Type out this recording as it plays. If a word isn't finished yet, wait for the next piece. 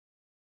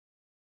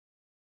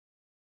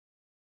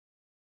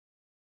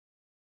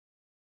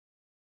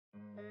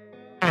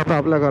आता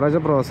आपल्या घराच्या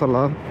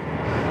प्रवासाला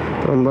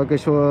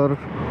त्र्यंबकेश्वर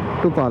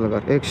टू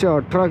पालघर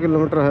 118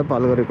 किलोमीटर आहे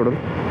पालघर इकडून.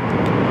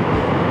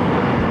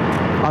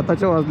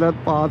 आताच्या वाजल्यात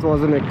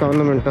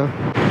 5:51.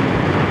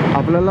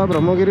 आपल्याला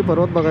ब्रह्मगिरी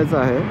पर्वत बघायचा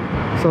आहे.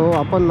 सो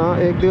आपण ना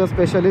एक दिवस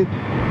स्पेशली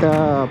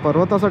त्या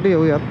पर्वतासाठी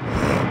येऊयात.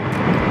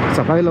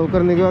 सकाळी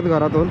लवकर निघूयात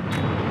घरातून,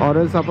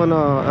 ऑरेल्स आपण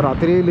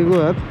रात्री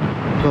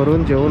निघूयात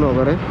घरून जेवून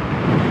वगैरे.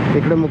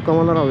 इकडे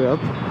मुक्कामाला राहूयात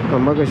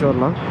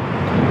त्र्यंबकेश्वरला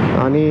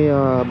आणि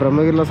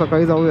ब्रह्मगिरीला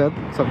सकाळी जाऊयात.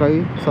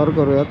 सकाळी सर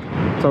करूयात,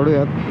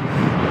 चढूयात,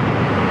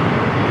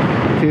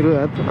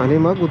 फिरूयात आणि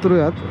मग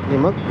उतरूयात आणि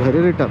मग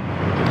घरी रिटर्न.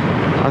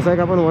 असं एक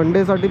आपण वन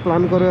डेसाठी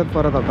प्लॅन करूयात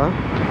परत. आता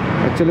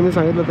ॲक्च्युली मी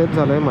सांगितलं तेच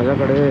झालं आहे,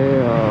 माझ्याकडे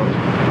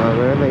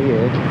वेळ नाही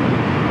आहे,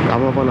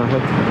 कामं पण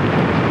आहेत.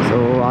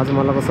 सो आज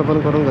मला कसं पण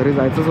करून घरी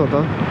जायचंच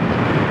होतं,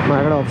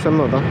 माझ्याकडे ऑप्शन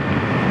नव्हता.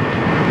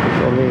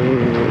 सो मी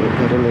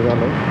घरी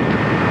निघालो.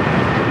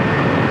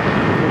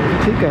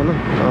 ठीक आहे ना,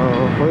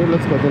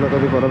 होईलच कधी ना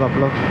कधी परत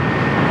आपलं.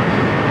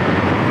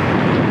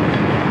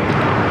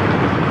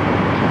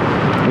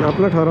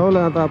 आपलं ठरवलं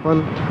आहे आता आपण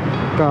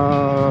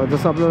का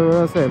जसं आपला वेळ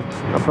असेल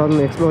आपण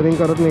एक्सप्लोरिंग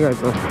करत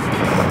निघायचं.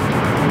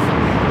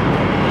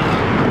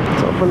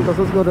 आपण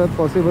तसंच करूयात.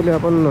 पॉसिबली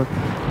आपण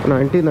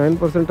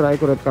 99% ट्राय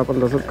करूयात का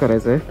आपण तसंच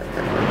करायचं आहे.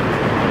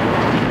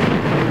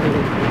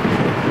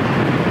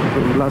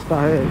 ब्लास्ट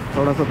आहे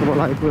थोडासा,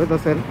 तुम्हाला ऐकू येत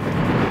असेल.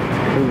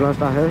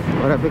 ब्लास्ट आहे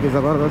बऱ्यापैकी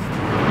जबरदस्त.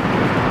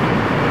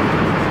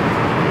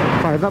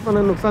 फायदा पण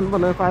आहे, नुकसान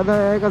पण आहे. फायदा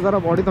आहे का जरा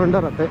बॉडी थंड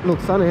राहते.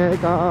 नुकसान हे आहे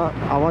का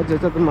आवाज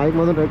ज्याच्यातून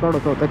माईकमधून रेकॉर्ड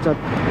होतो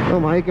त्याच्यात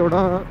माईक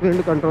एवढा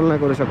विंड कंट्रोल नाही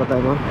करू शकत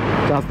आहे.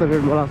 मग जास्त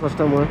विंड ब्लास्ट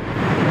असल्यामुळे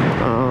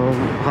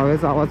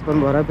हवेचा आवाज पण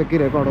बऱ्यापैकी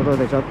रेकॉर्ड होतो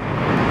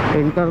त्याच्यात.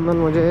 इंटरनल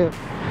म्हणजे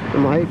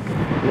माईक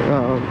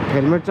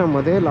हेल्मेटच्या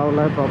मध्ये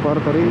लावला आहे प्रॉपर,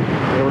 तरी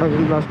एवढा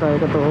विंड ब्लास्ट आहे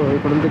का तो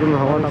इकडून तिकडून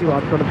हवाची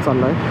वाट करत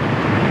चालला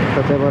आहे,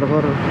 तर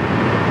त्याबरोबर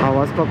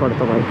आवाज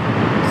पकडतो माईक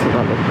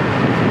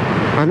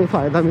चालत. आणि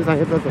फायदा मी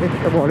सांगितलंच आहे,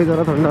 तर बॉडी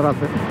जरा थंड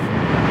राहते.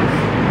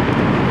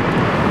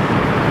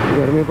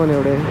 गरमी पण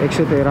एवढे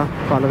 113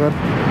 पालघर.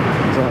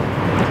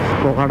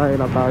 मोखाडा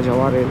येईल आता,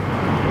 जव्हार येईल.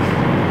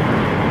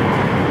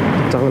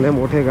 चांगले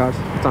मोठे घाट्स,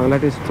 चांगल्या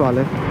टेस्टचं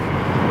आले,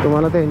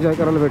 तुम्हाला ते एन्जॉय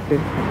करायला भेटतील.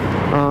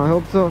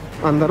 होप सो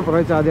अंधार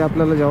पडायच्या आधी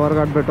आपल्याला जव्हार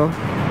घाट भेटो,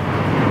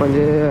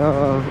 म्हणजे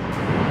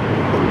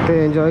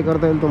ते एन्जॉय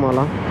करता येईल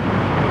तुम्हाला.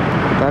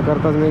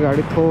 त्याकरताच मी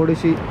गाडी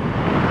थोडीशी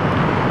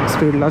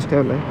स्पीडलाच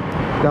ठेवलं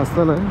आहे, जास्त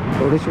नाही,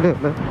 थोडीशी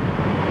ठेवलं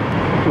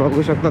आहे.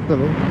 बघू शकतात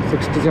तुम्ही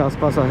 60च्या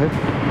आसपास आहे.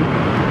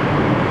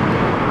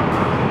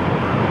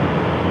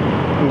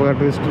 बघा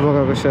ट्विस्ट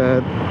बघा कसे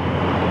आहेत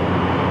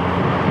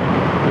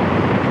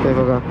ते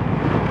बघा.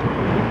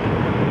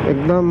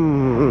 एकदम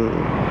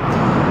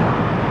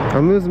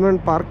अम्युजमेंट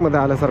पार्कमध्ये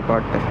आल्यासारखं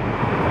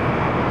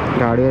वाटतं.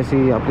 गाडी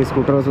अशी आपली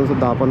स्कूटर असून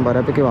सुद्धा आपण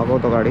बऱ्यापैकी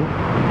वागवतो गाडी.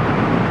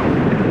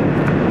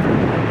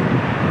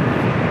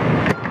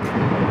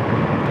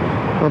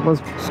 आपण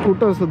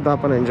स्कूटरसुद्धा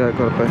आपण एन्जॉय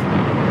करतोय.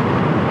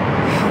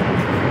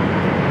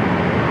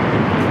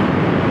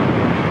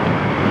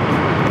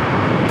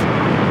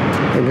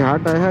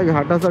 घाट आहे, ह्या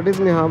घाटासाठीच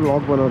मी हा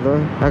ब्लॉग बनवतो.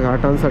 ह्या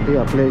घाटांसाठी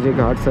आपले जे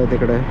घाट्स आहेत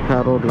तिकडे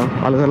ह्या रोडला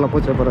पालघरला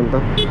पोचेपर्यंत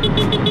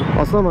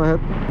असम आहेत.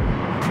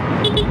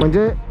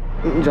 म्हणजे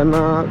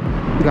ज्यांना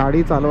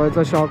गाडी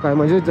चालवायचा शौक आहे,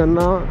 म्हणजे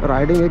ज्यांना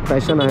रायडिंग एक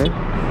पॅशन आहे,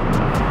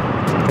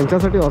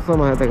 त्यांच्यासाठी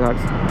असम आहे ते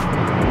घाट्स.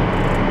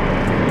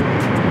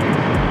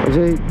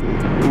 म्हणजे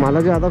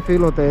मला जे आता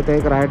फील होतं आहे ते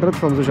एक रायडरच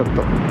समजू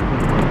शकतो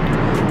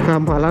का.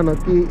 मला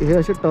नक्की हे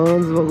असे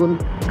टर्न्स बघून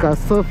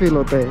कसं फील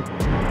होतं आहे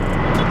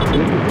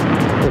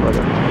ते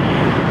बघा.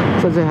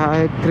 असं जे हा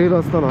एक थ्रिल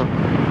असतो ना,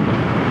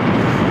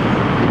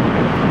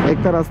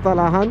 एक तर रस्ता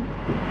लहान,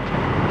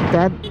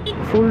 त्यात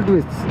फुल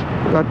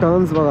ट्विस्ट का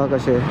टर्न्स बघा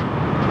कसे.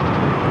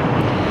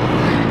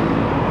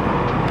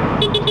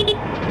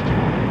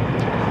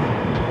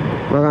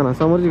 बघा ना,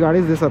 समोरची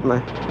गाडीच दिसत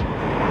नाही.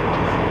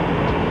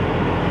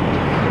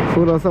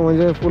 फुल असं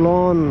म्हणजे फुल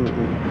ऑन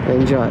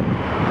एन्जॉय.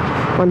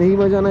 पण ही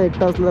मजा ना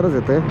एकटा असल्यावरच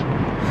येते.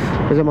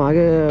 त्याच्या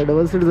मागे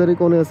डबल सीट जरी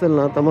कोणी असेल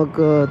ना, तर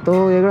मग तो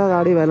वेगळा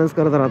गाडी बॅलन्स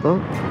करत राहतो.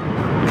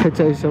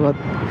 त्याच्या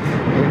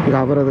हिशोबात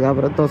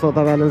घाबरत तो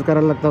स्वतः बॅलन्स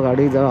करायला लागतो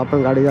गाडी. जेव्हा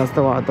आपण गाडी जास्त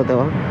वाहतो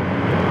तेव्हा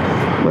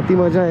मग ती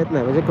मजा येत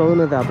नाही. म्हणजे कळून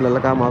येते आपल्याला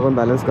का मागून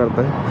बॅलन्स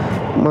करतोय.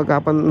 मग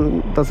आपण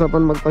तसं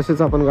पण मग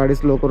तशीच आपण गाडी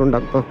स्लो करून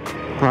टाकतो,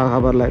 हा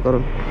घाबरलाय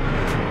करून.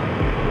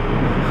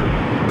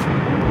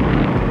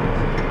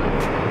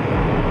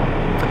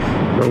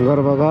 डोंगर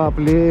बघा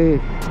आपली,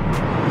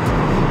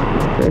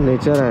 ते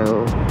नेचर आहे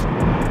हो.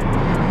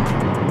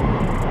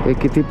 हे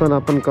किती पण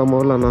आपण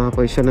कमवलं ना,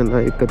 पैशाने ना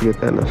विकत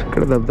घेता येणार.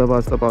 इकडे धबधबा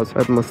असतो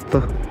पावसाळ्यात मस्त,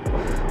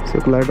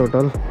 सुकलाय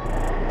टोटल.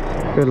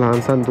 ते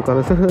लहानसहान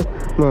दुकान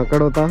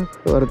माकड होता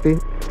वरती,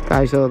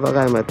 काय शोध होता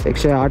काय माहीत.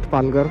 108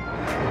 पालघर,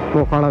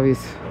 मोखाडा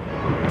 20.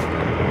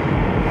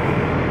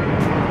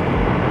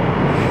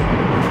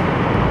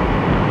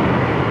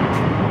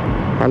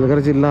 पालघर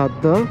जिल्हा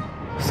हद्द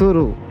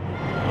सुरू.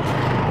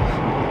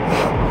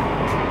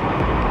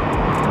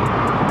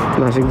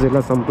 नाशिक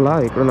जिल्हा संपला,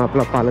 इकडून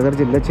आपला पालघर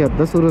जिल्ह्याची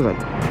हद्द सुरू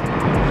झाली.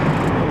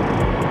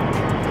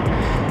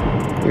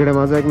 इकडे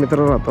माझा एक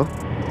मित्र राहतो.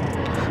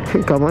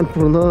 कमान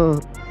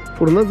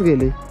पूर्णच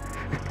गेली.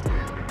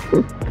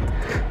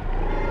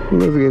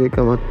 पूर्णच गेली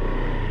कमान.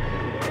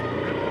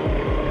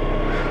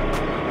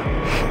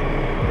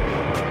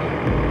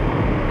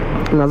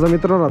 माझा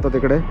मित्र राहतो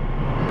तिकडे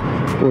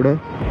पुढे.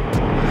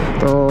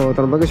 तो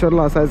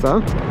त्र्यंबकेश्वरला असायचा,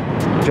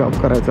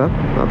 जॉब करायचा.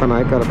 आता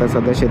नाही करत आहे,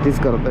 सध्या शेतीच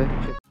करतोय.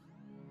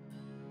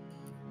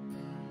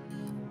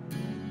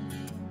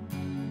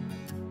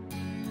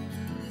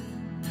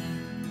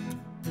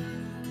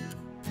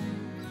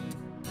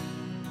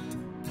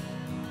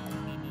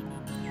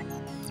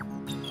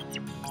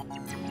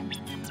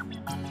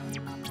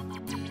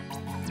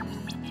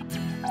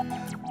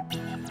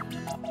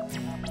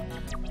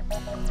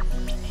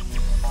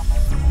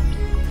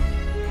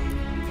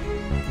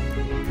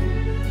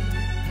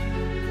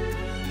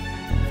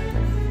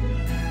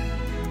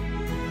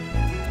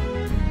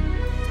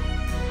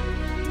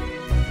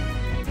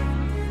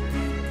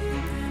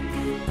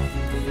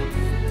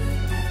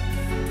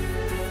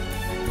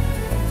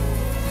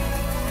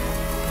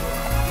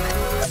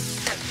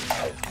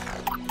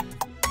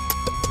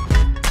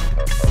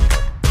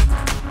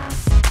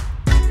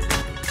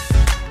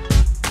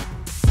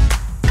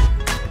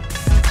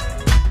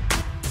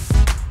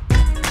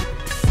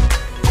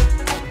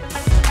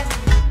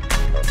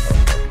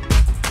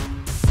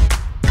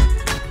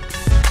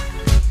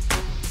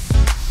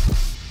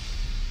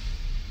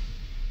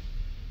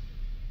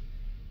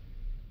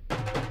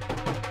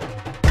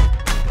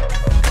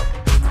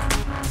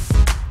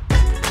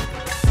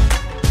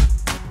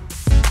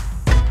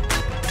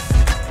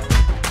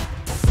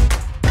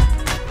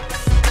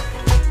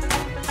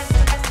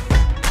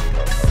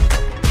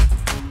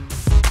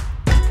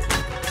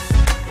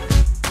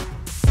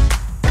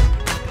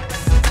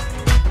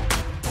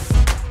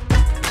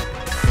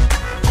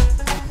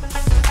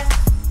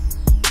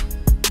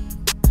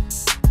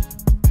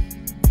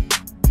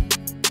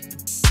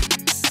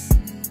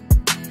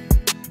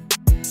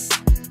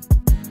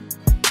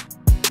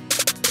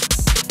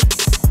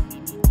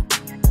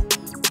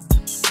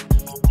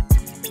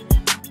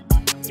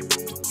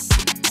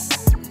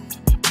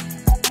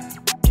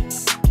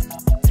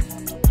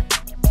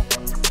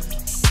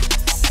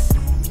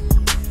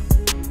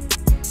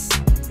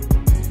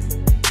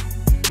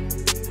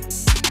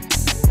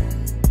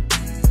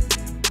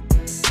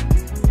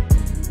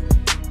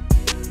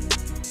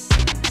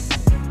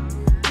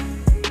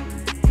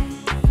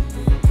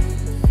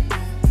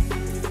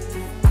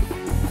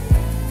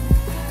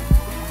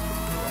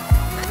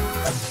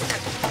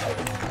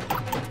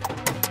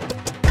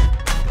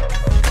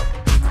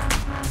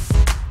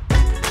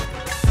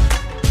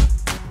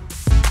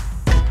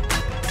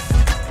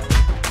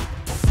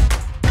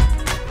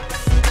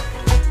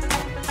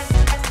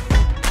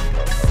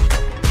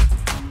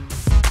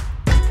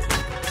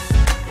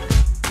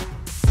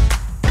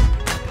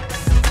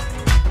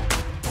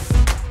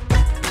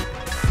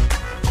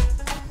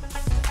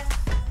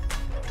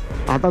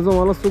 आता जो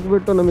मला सुख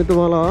भेटतो ना, मी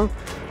तुम्हाला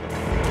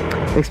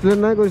एक्सप्लेन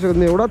नाही करू शकत.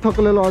 मी एवढा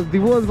थकलेलो आज,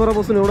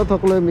 दिवसभरापासून एवढा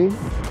थकलोय मी.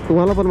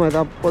 तुम्हाला पण माहिती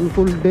आहे, आपण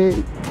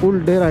फुल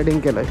डे रायडिंग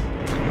केलंय.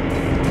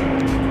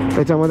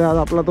 त्याच्यामध्ये आज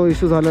आपला तो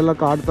इश्यू झालेला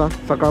कार्डचा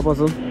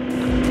सकाळपासून,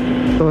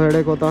 तो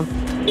हेडेक होता.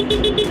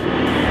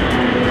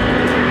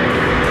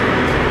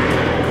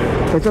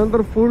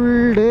 त्याच्यानंतर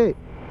फुल डे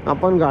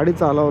आपण गाडी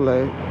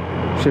चालवलंय.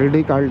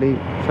 शिर्डी काढली,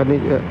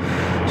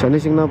 शनी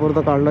शिंगणापूर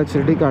तर काढला,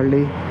 शिर्डी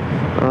काढली,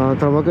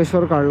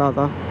 त्र्यंबकेश्वर काढला.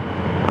 आता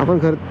आपण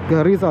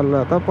घरी चाललो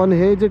आता. पण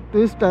हे जे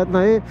ट्विस्ट आहेत ना,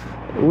 हे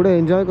एवढे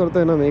एन्जॉय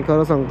करतोय ना मी,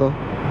 खरं सांगतो.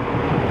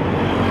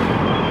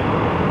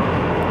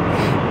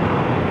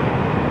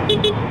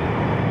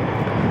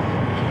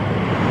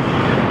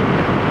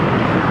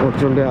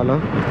 मोरचुंडी आला,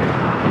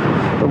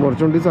 तो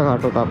मोरचुंडीचा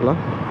घाट होता आपला,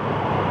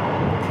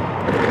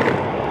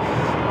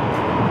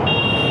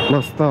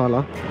 मस्त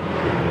वाला.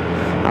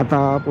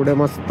 आता पुढे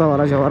मस्त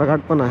वाला जव्हार घाट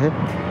पण आहे.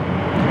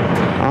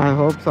 आय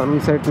होप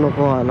सनसेट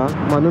नको व्हायला,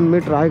 म्हणून मी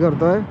ट्राय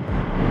करतोय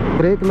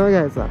ब्रेक न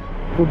घ्यायचा,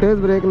 कुठेच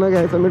ब्रेक न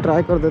घ्यायचा. मी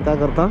ट्राय करतोय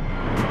त्याकरता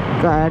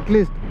का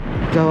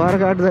ॲटलिस्ट जव्हार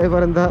घाट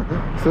जाईपर्यंत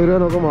सूर्य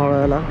नको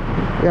मावळायला.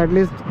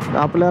 ॲटलिस्ट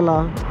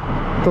आपल्याला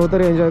तो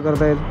तरी एन्जॉय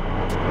करता येईल.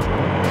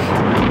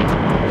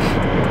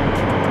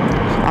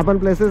 आपण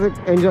प्लेसेस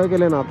एन्जॉय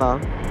केले ना,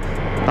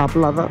 आता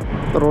आपला आता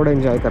रोड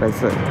एन्जॉय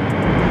करायचं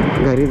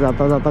आहे. घरी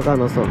जाता जाता का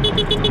नसो.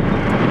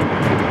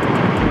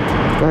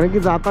 कारण की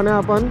जाताना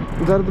आपण,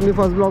 जर तुम्ही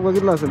फर्स्ट ब्लॉग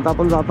बघितला असेल तर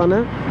आपण जाताना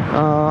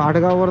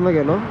आडगाववरनं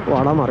गेलो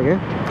वाडा मार्गे.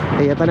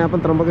 येताना आपण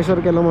त्र्यंबकेश्वर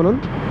केलं, म्हणून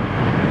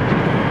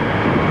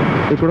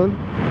इकडून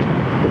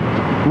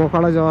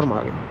मोखाडा जव्हार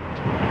मार्गे.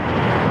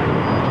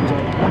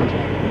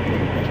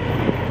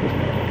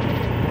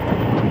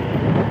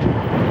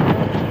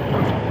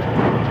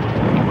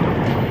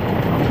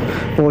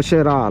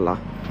 ओशेरा आला,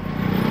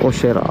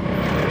 ओशेरा.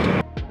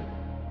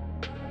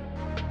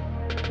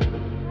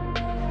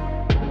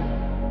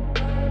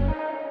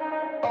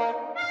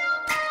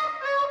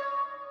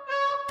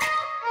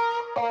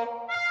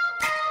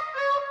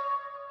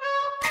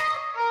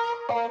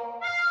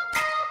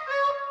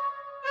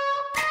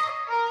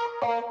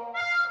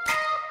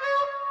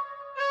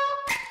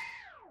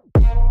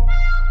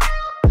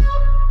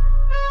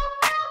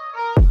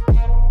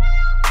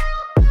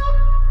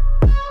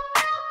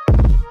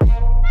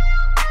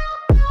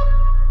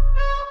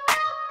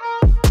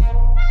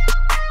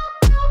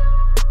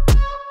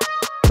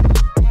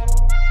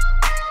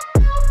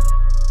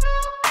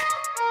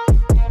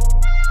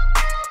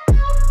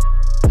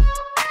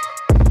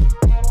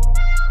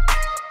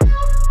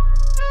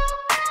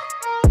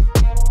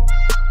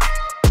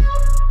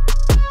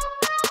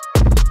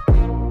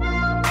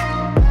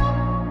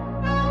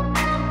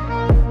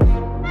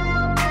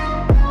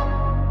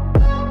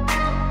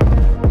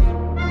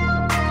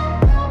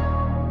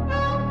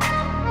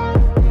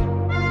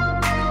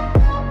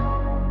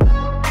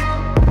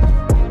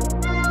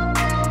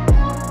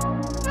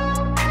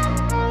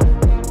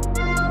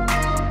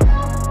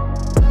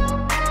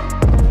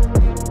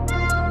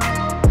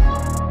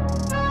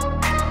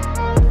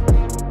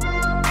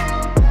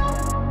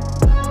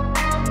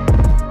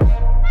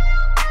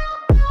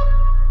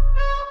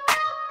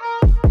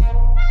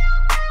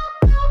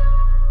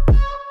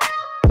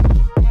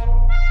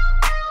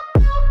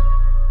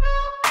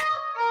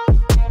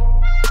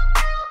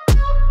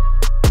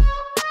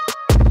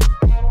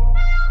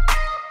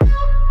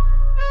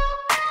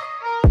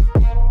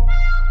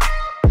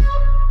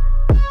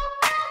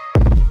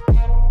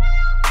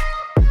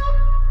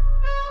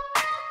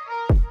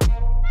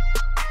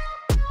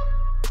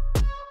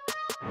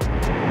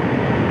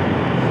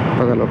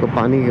 लोक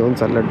पाणी घेऊन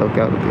चाललेत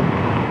डोक्यावरती.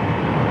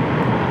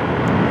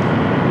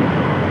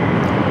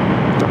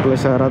 आपल्या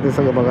शहरात हे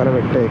सगळं बघायला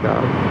भेटतंय का?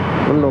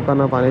 पण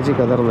लोकांना पाण्याची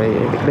कदर नाही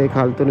आहे. तिकडे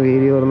खालतून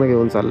विहिरीवरनं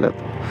घेऊन चालल्यात.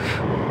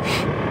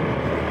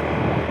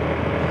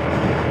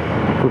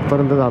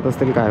 कुठपर्यंत जात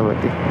असतील काय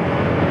माहिती.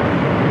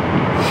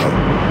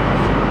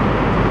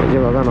 म्हणजे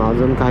बघा ना,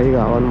 अजून काही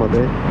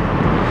गावांमध्ये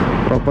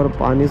प्रॉपर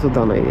पाणी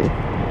सुद्धा नाही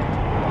आहे.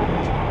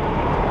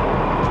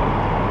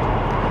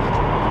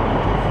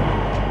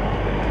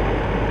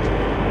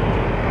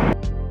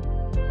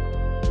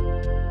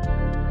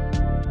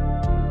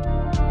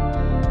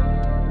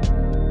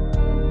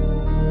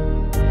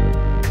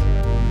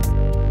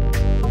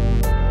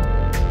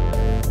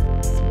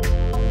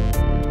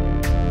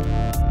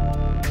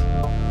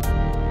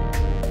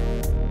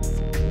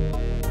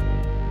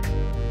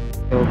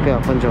 ओके,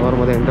 आपण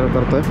जव्हारमध्ये एंटर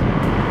करतोय.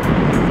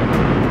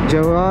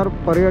 जव्हार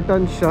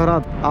पर्यटन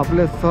शहरात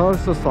आपले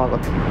सहर्ष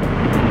स्वागत.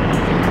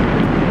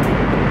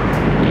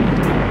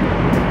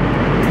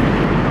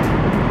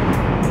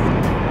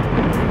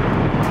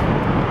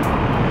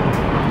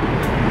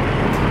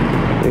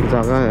 एक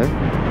जागा आहे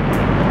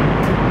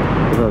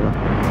बघा,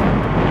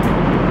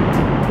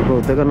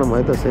 बहुतेकांना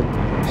माहीत असेल,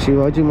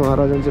 शिवाजी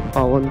महाराजांचे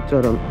पावन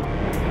चरण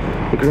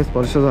इकडे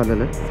स्पर्श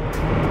झालेले.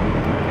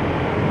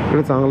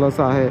 इकडे चांगलं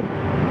असं आहे,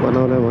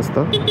 बनवलं आहे मस्त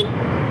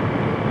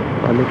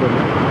पालिकेला.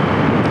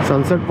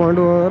 सनसेट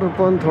पॉईंटवर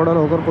पण थोडा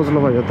लवकर पोचलो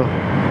पाहिजे होतं.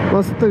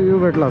 मस्त व्ह्यू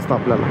भेटला असता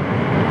आपल्याला.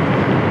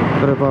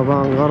 अरे बाबा,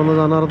 अंगावरनं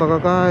जाणार होता का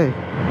काय?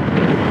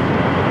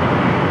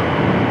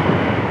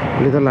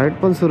 इथं लाईट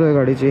पण सुरू आहे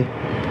गाडीची.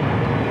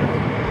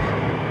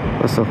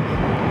 असं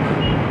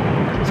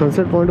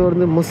सनसेट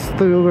पॉईंटवरती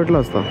मस्त व्ह्यू भेटला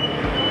असता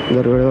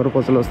जर वेळेवर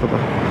पोचलो असतो तर.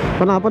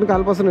 पण आपण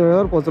कालपासून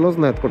वेळेवर पोचलोच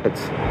नाहीत कुठेच.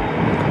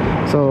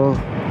 So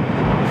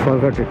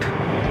forgot it.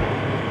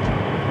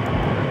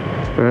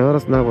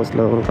 वेळेवरच नाही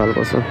पोचलो आपण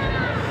कालपासून.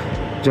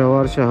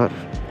 जव्हार शहर.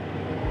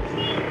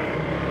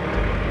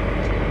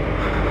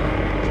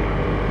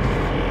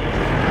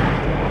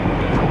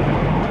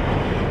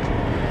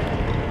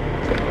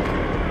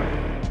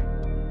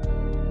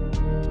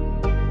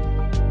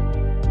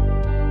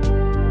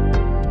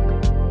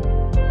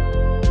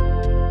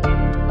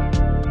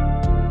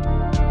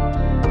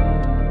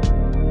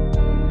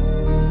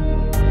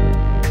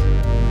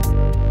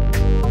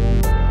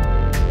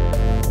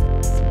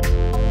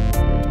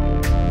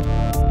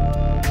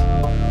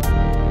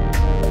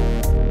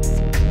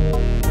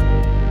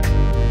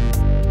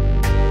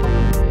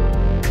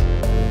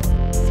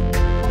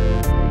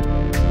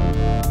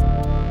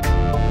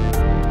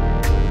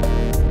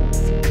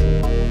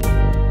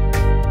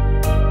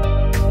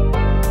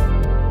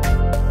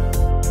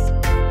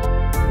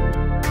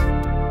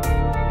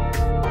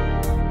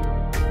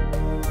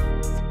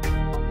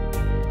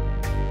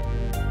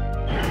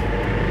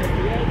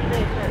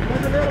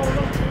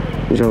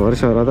 जव्हार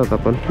शहरात आता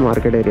आपण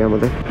मार्केट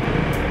एरियामध्ये.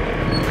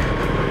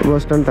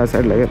 बस स्टँड त्या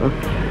साईडला गेला.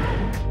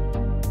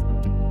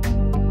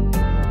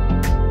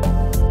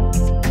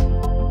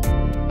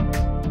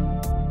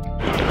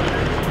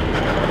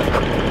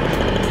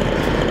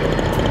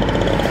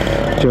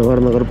 जव्हार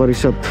नगर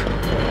परिषद.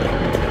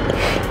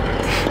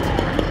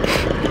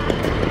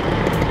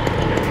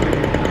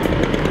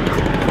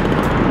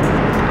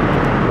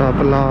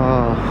 आपला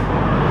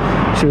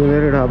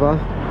शिवनेरी ढाबा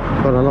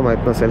कोणाला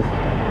माहीत नसेल.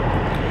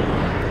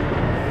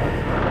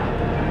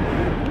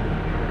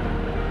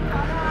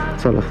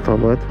 चला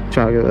थांबूयात,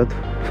 चहा घेऊयात.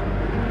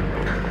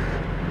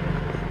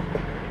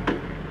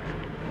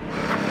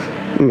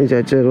 मी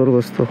ज्या चेअरवर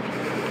बसतो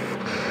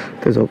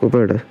ते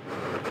ऑक्युपाईड आहे.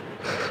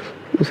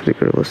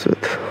 दुसरीकडे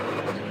बसूयात.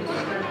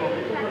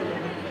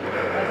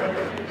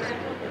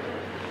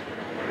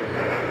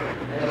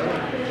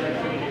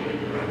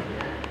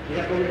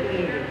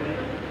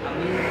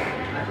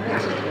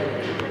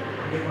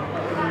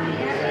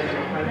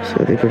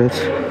 तिकडेच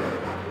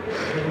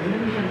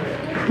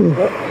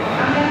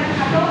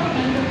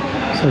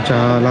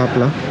चहा आला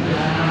आपला.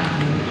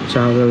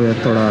 चहा घेऊयात,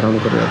 थोडा आराम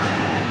करूयात.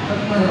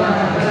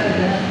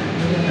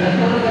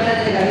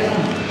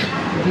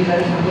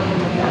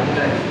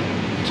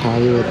 चहा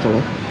घेऊयात, थोडा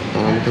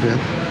आराम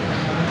करूयात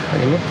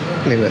आणि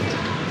मग निघूयात.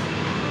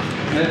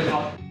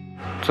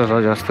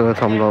 चला, जास्त वेळ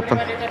थांबलो आपण.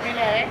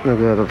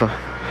 निघूयात आता.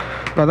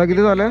 दादा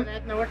किती झाले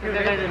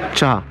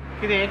चहा?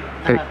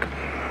 एक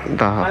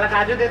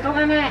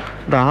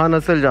 10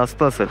 नसेल,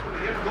 जास्त असेल.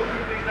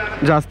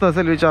 जास्त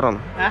असेल विचारा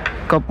ना.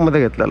 कप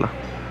मध्ये घेतलेला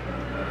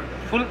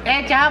फुल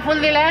चहा फुल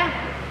दिलाय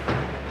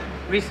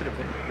 20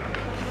 रुपये.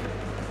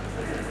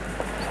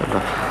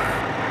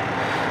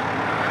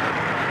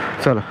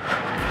 चला.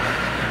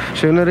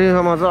 शिवनेरी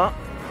हा माझा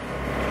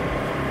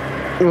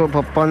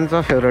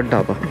पप्पांचा फेवरेट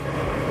ढाबा.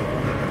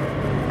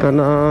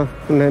 त्यांना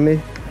नेहमी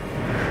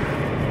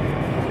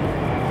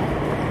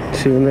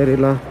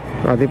शिवनेरीला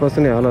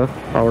आधीपासून यायला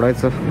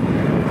आवडायचं.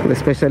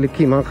 स्पेशली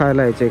किमा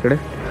खायला यायचे इकडे.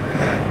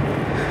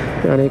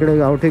 आणि इकडे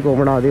गावठी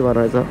कोंबडा आधी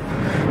बनायचा,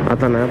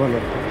 आता नाही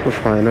बनत.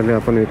 फायनली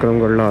आपण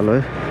विक्रमगडला आलो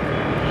आहे.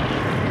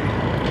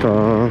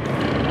 तर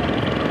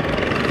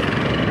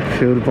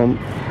फ्यूल पंप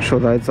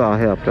शोधायचं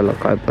आहे आपल्याला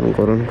काय पण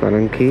करून,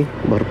 कारण की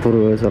भरपूर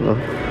वेळ झाला.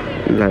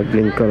 लाईट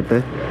ब्लिंक करते,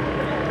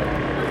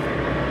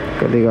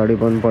 कधी गाडी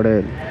बंद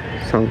पडेल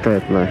सांगता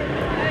येत नाही.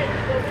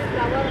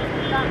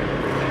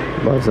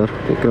 बाजार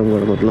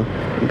विक्रमगडमधला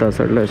त्या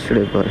साईडला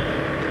एसटीडी आहे.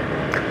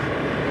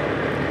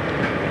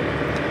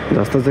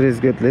 जास्तच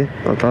रिस्क घेतली.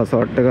 आता असं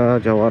वाटतं का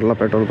जव्हारला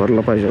पेट्रोल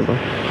भरलं पाहिजे होतं.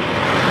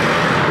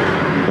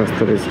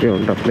 जास्त रिस्क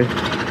घेऊन टाकली.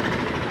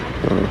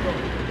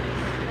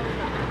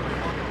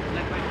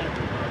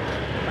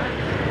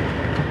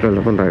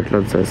 आपल्याला पण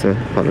राईटलाच जायचं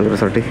आहे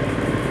पालघरसाठी.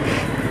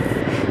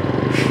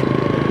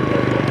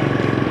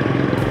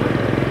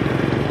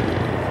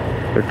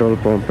 पेट्रोल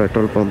पंप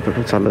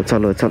चालू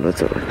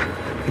आहे.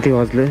 किती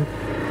वाजले?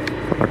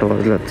 8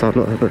 वाजल्यात.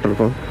 चालू आहे पेट्रोल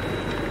पंप.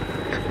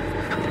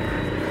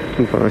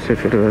 पण असे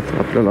फिरवत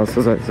आपल्याला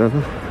असं जायचं ना,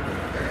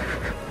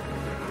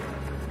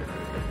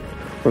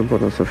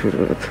 पण असं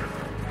फिरवत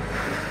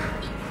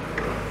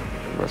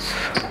बस.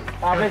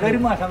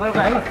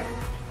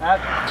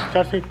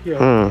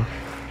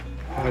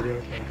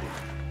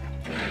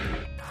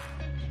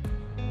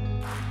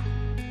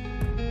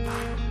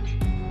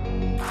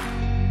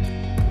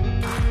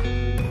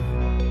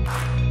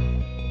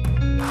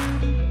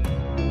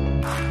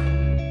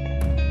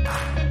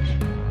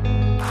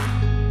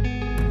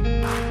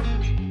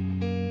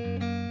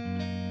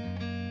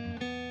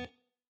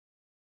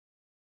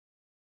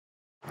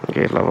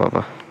 गेला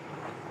बाबा.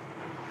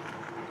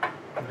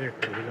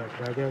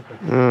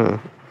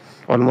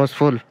 ऑलमोस्ट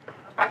फुल.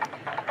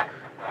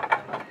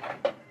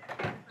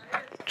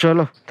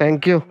 चलो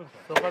थँक्यू.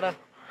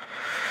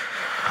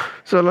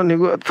 चलो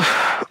निघूयात.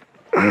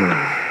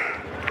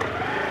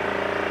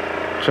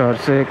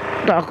 401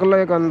 टाकलं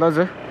एक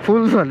अंदाजे.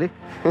 फुल झाली.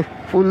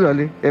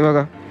 हे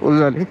बघा फुल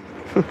झाली.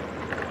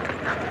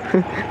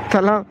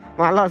 चला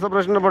मला असा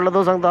प्रश्न पडला.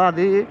 तो सांगता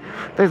आधी,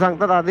 ते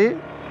सांगतात आधी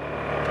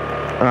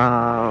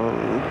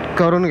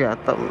करून घ्या.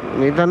 तर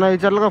मी त्यांना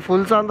विचारलं का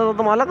फुलचा अंदाज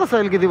होता मला कसं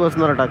येईल किती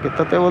बसणार टाकीत?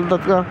 तर ते बोलतात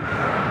का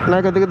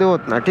नाही, कधी कधी होत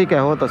नाही. ठीक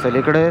आहे, होत असेल.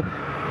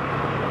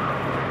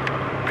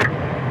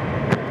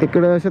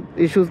 इकडे असे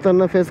इश्यूज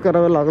त्यांना फेस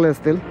करावे लागले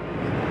असतील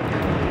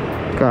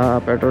का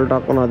पेट्रोल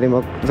टाकून आधी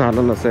मग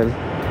झालं नसेल.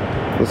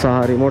 जसा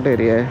हा रिमोट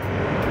एरिया आहे,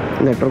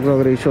 नेटवर्क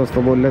वगैरे इश्यू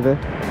असतो बोलले ते.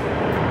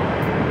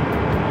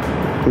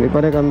 मी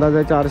पण एक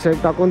अंदाजे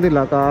 401 टाकून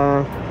दिला का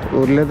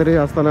उरले तरी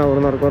जास्त नाही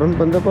उरणार करून,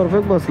 पण ते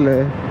परफेक्ट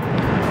बसले.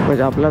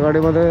 म्हणजे आपल्या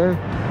गाडीमध्ये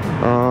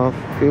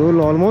फ्यूल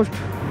ऑलमोस्ट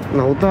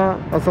नव्हता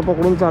असं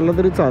पकडून चाललं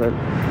तरी चालेल.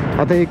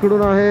 आता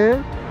इकडून आहे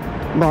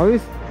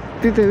 22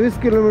 ते 23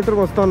 किलोमीटर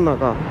बसताना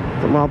का,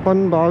 तर मग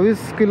आपण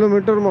 22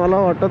 किलोमीटर मला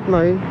वाटत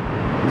नाही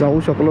जाऊ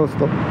शकलो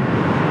असतो.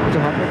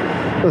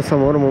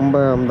 समोर मुंबई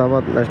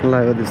अहमदाबाद नॅशनल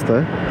हायवे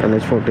दिसतोय,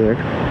 NH48.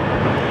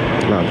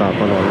 आता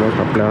आपण ऑलमोस्ट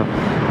आपल्या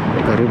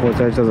घरी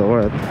पोचायच्या जवळ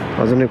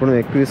आहेत. अजून इकडून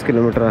 21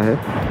 किलोमीटर आहे.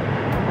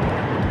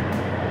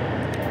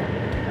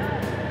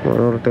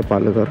 बरोबर ते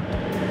पालघर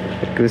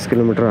 21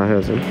 किलोमीटर आहे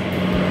अजून.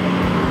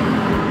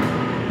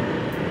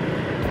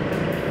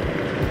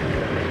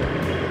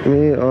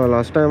 मी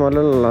लास्ट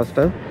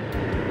टाईम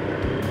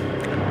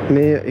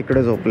मी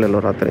इकडे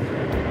झोपलेलो रात्री.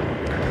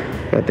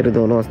 काहीतरी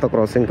 2 वाजता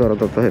क्रॉसिंग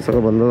करत होतो. हे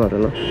सगळं बंद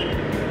झालेलं.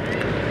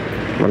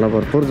 मला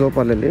भरपूर झोप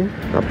आलेली.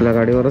 आपल्या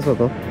गाडीवरच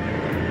होतो.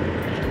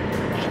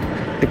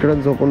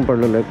 तिकडेच झोपून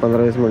पडलेलो एक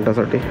 15-20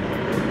 मिनटासाठी.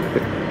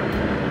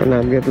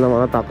 नॅप घेतला,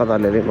 मला ताकद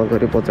आलेली. मग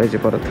घरी पोचायची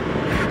परत.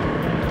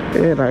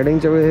 हे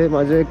रायडिंगच्या वेळी हे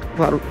माझे एक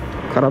फार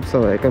खराब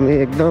सवय आहे का मी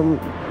एकदम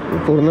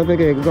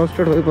पूर्णपैकी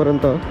एक्झॉस्टेड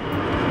होईपर्यंत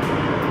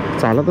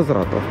चालतच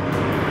राहतो.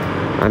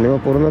 आणि मग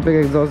पूर्णपैकी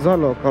एक्झॉस्ट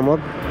झालो का मग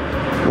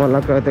मला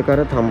कळते का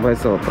रे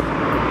थांबायचं होतं.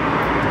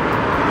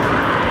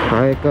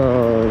 हा एक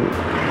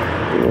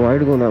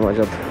वाईट गुण आहे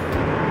माझ्यात.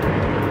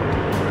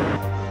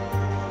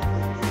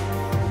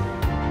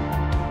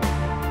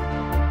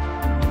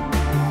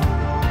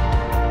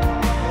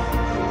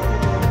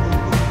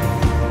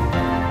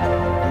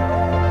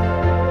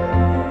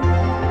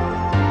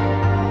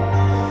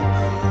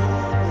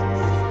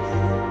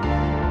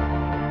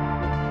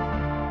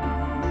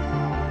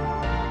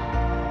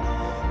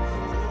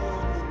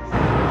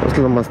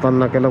 मस्तान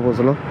नाक्याला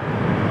पोचलो.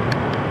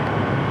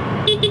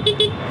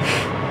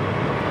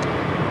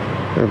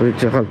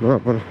 ब्रिजच्या खालून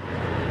आपण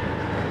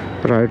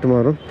राईट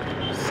मारून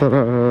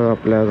सरळ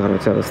आपल्या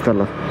घराच्या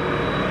रस्त्याला.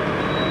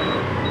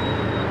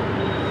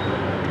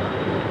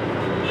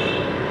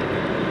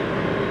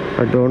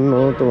 आय डोंट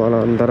नो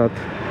तुम्हाला अंधारात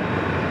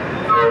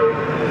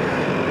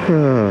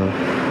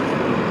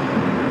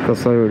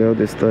कसा व्हिडिओ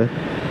दिसतोय,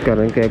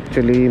 कारण की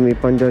ॲक्च्युली मी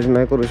पण जज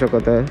नाही करू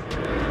शकत आहे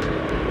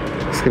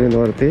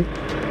स्क्रीनवरती.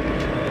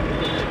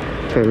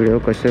 ते व्हिडिओ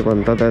कसे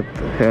बनतात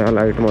आहेत ह्या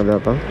लाईटमध्ये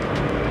आता,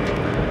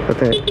 तर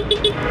ते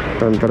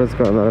नंतरच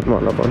कळणार आहेत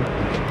मला. पण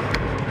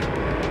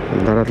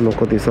अंधारात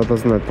लोक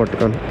दिसतच नाहीत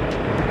पटकन.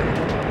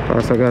 हा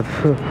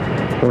सगळ्यात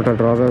मोठा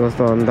ड्रॉबॅक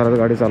असतो अंधारात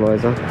गाडी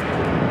चालवायचा.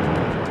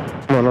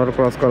 मनावर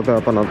क्रॉस करतोय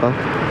आपण आता.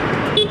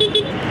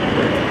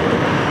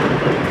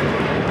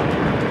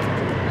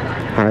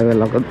 हायवे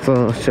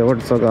लागतचं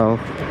शेवटचं गाव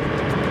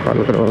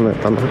पालघरवरून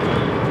येताना.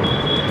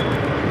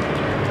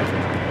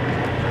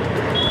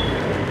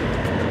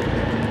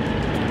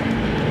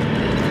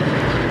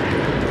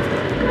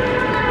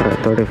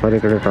 थोडीफार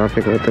इकडे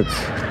ट्रॅफिक होतेच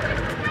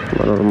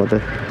मनोरमध्ये.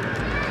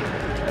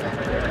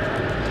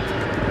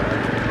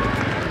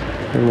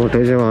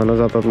 मोठे जे वाहनं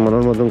जातात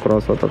मनोरमधून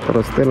क्रॉस होतात.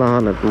 रस्ते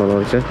लहान आहेत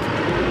मनोरचे,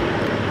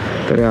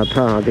 तरी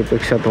आता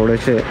आधीपेक्षा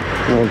थोडेसे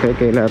मोठे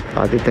केल्यात.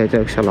 आधी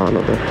त्याच्यापेक्षा लहान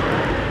होते.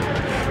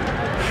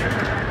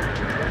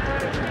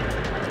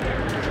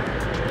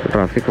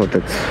 ट्रॅफिक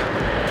होतेच.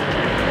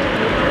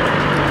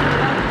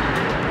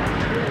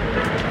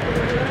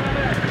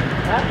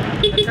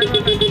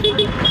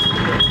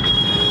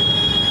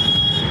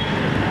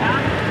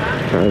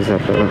 काय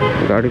झालं,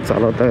 गाडी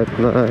चालवता येत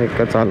नाही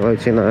का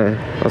चालवायची नाही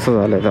असं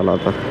झालंय त्याला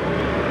आता.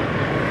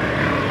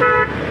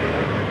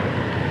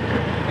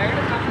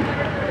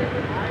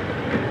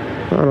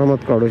 आरामात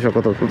काढू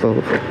शकत होतो तो.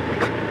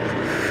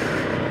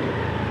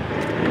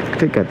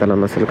 ठीक आहे, त्याला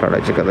नसेल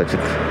काढायची,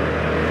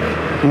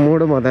 कदाचित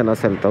मूड मध्ये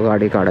नसेल तो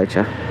गाडी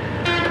काढायच्या.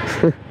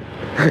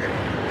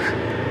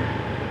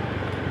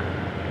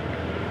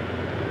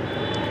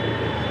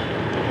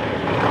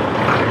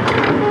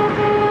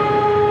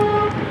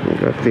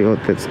 गर्दी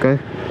होतेच काय.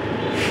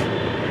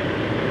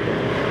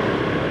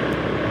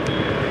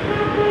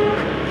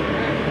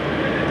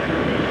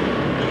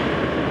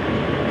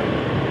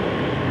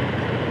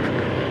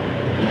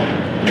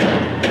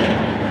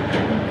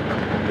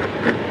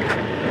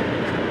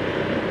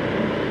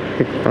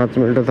 एक 5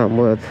 मिनिटं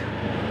थांबूयात,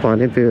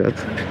 पाणी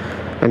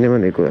पिऊयात आणि मग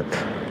निघूयात.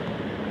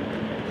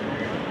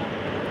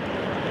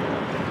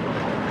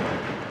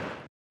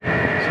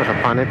 चला,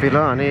 पाणी पिलं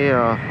आणि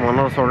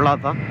मनोर सोडला.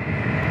 आता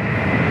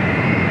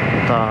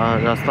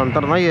जास्त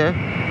अंतर नाही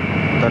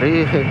आहे,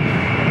 तरी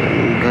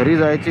घरी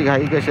जायची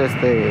घाई कशी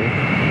असते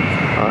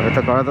हे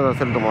तर कळतच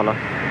असेल तुम्हाला.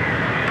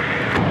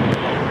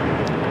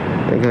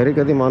 घरी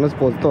कधी माणूस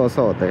पोचतो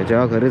असं होतं आहे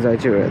जेव्हा घरी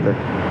जायची वेळ येते.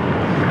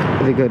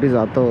 कधी घरी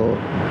जातो,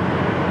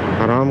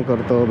 आराम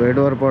करतो,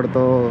 बेडवर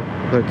पडतो,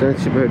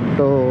 घरच्यांशी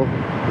भेटतो,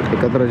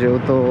 एकत्र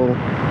जेवतो,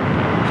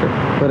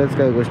 बरेच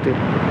काही गोष्टी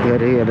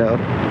घरी गेल्यावर.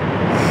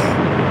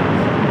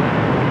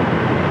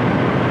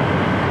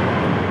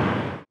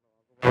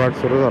 घाट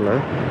सुरू झाला आहे.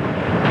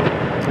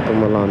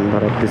 तुम्हाला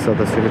अंधारात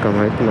दिसत असेल का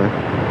माहीत नाही,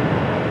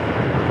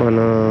 पण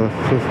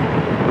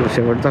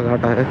शेवटचा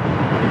घाट आहे.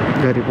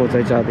 घरी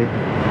पोचायच्या आधी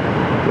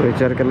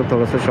विचार केला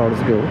थोडंसं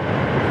शॉर्ट्स घेऊ.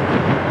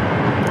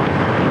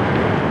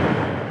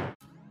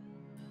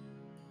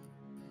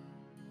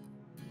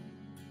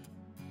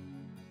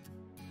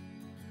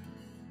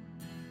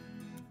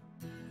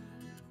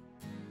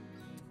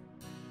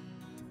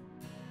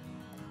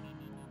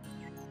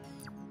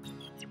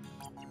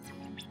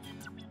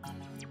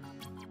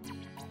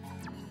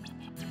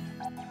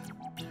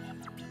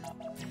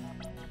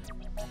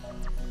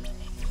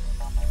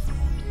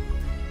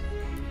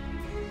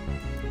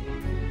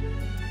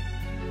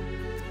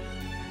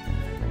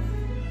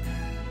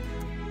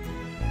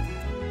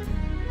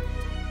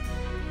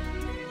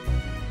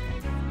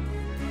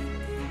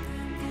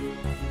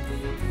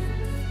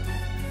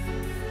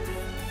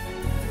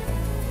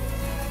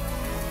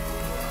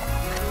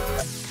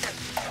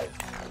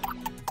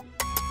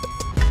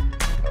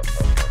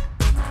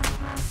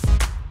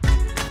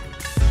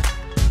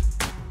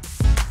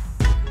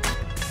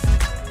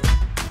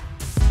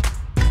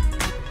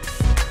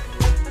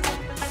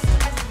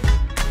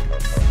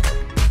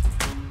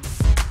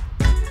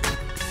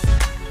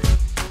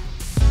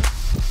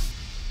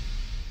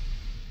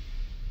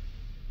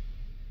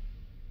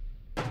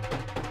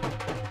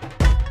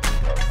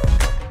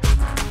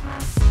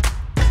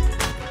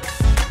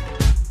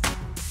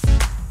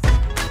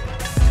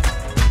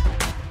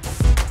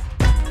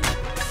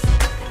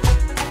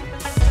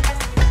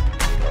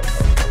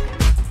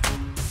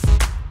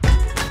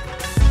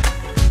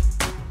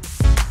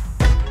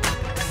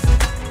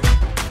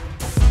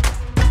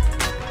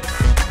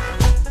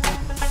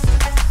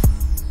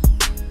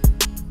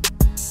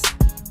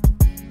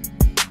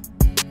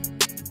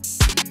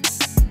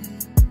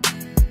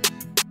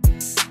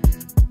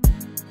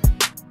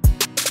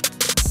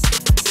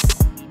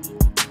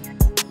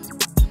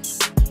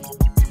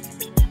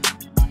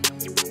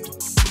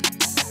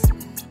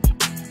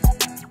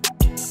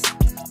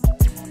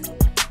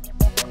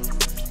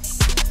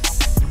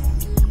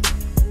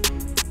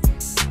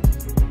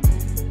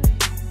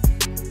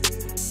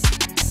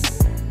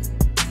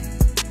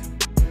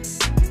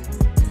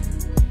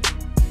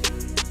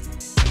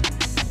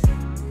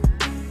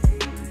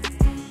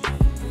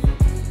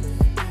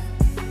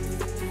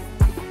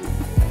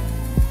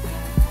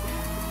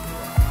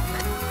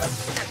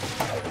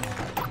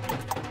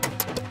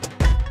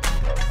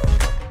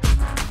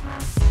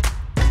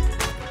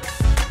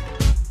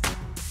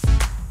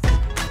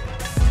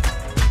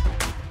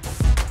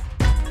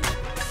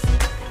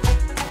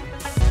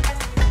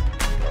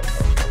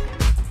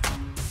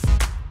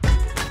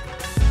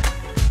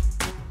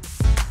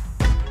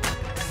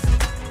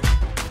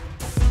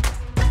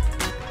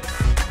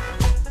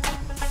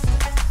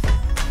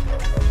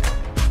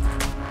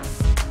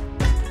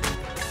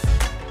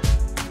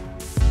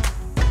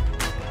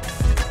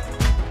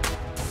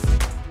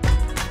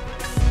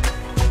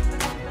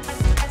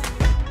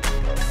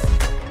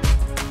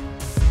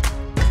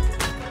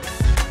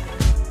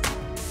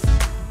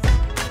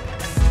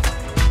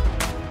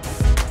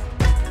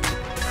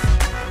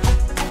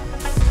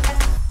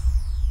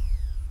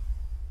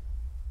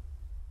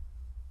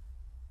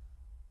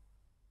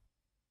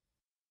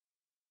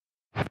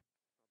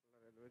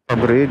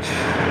 ब्रिज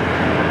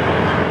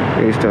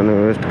ईस्ट आणि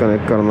वेस्ट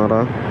कनेक्ट करणारा.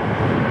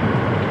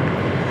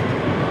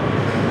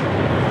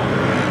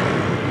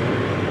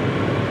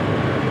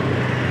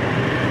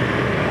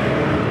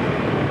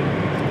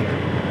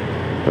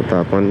 आता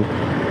आपण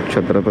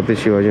छत्रपती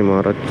शिवाजी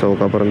महाराज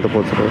चौकापर्यंत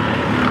पोहोचलो.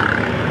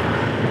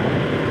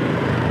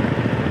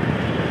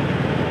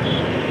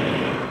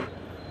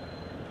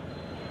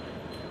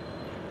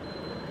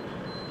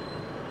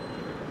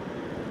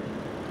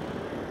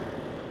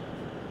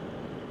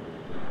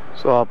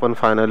 सो आपण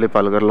फायनली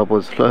पालघरला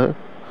पोचलो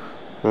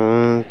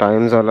आहे.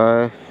 टाईम झाला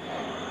आहे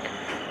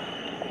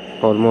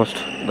ऑलमोस्ट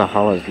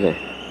 10 वाजले.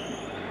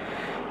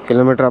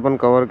 किलोमीटर आपण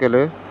कवर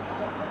केले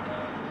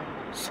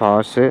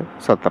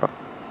 617.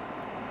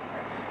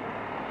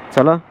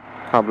 चला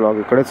हा ब्लॉग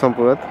इकडेच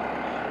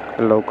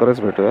संपवूयात.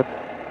 लवकरच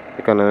भेटूयात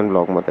एका नवीन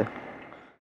ब्लॉगमध्ये.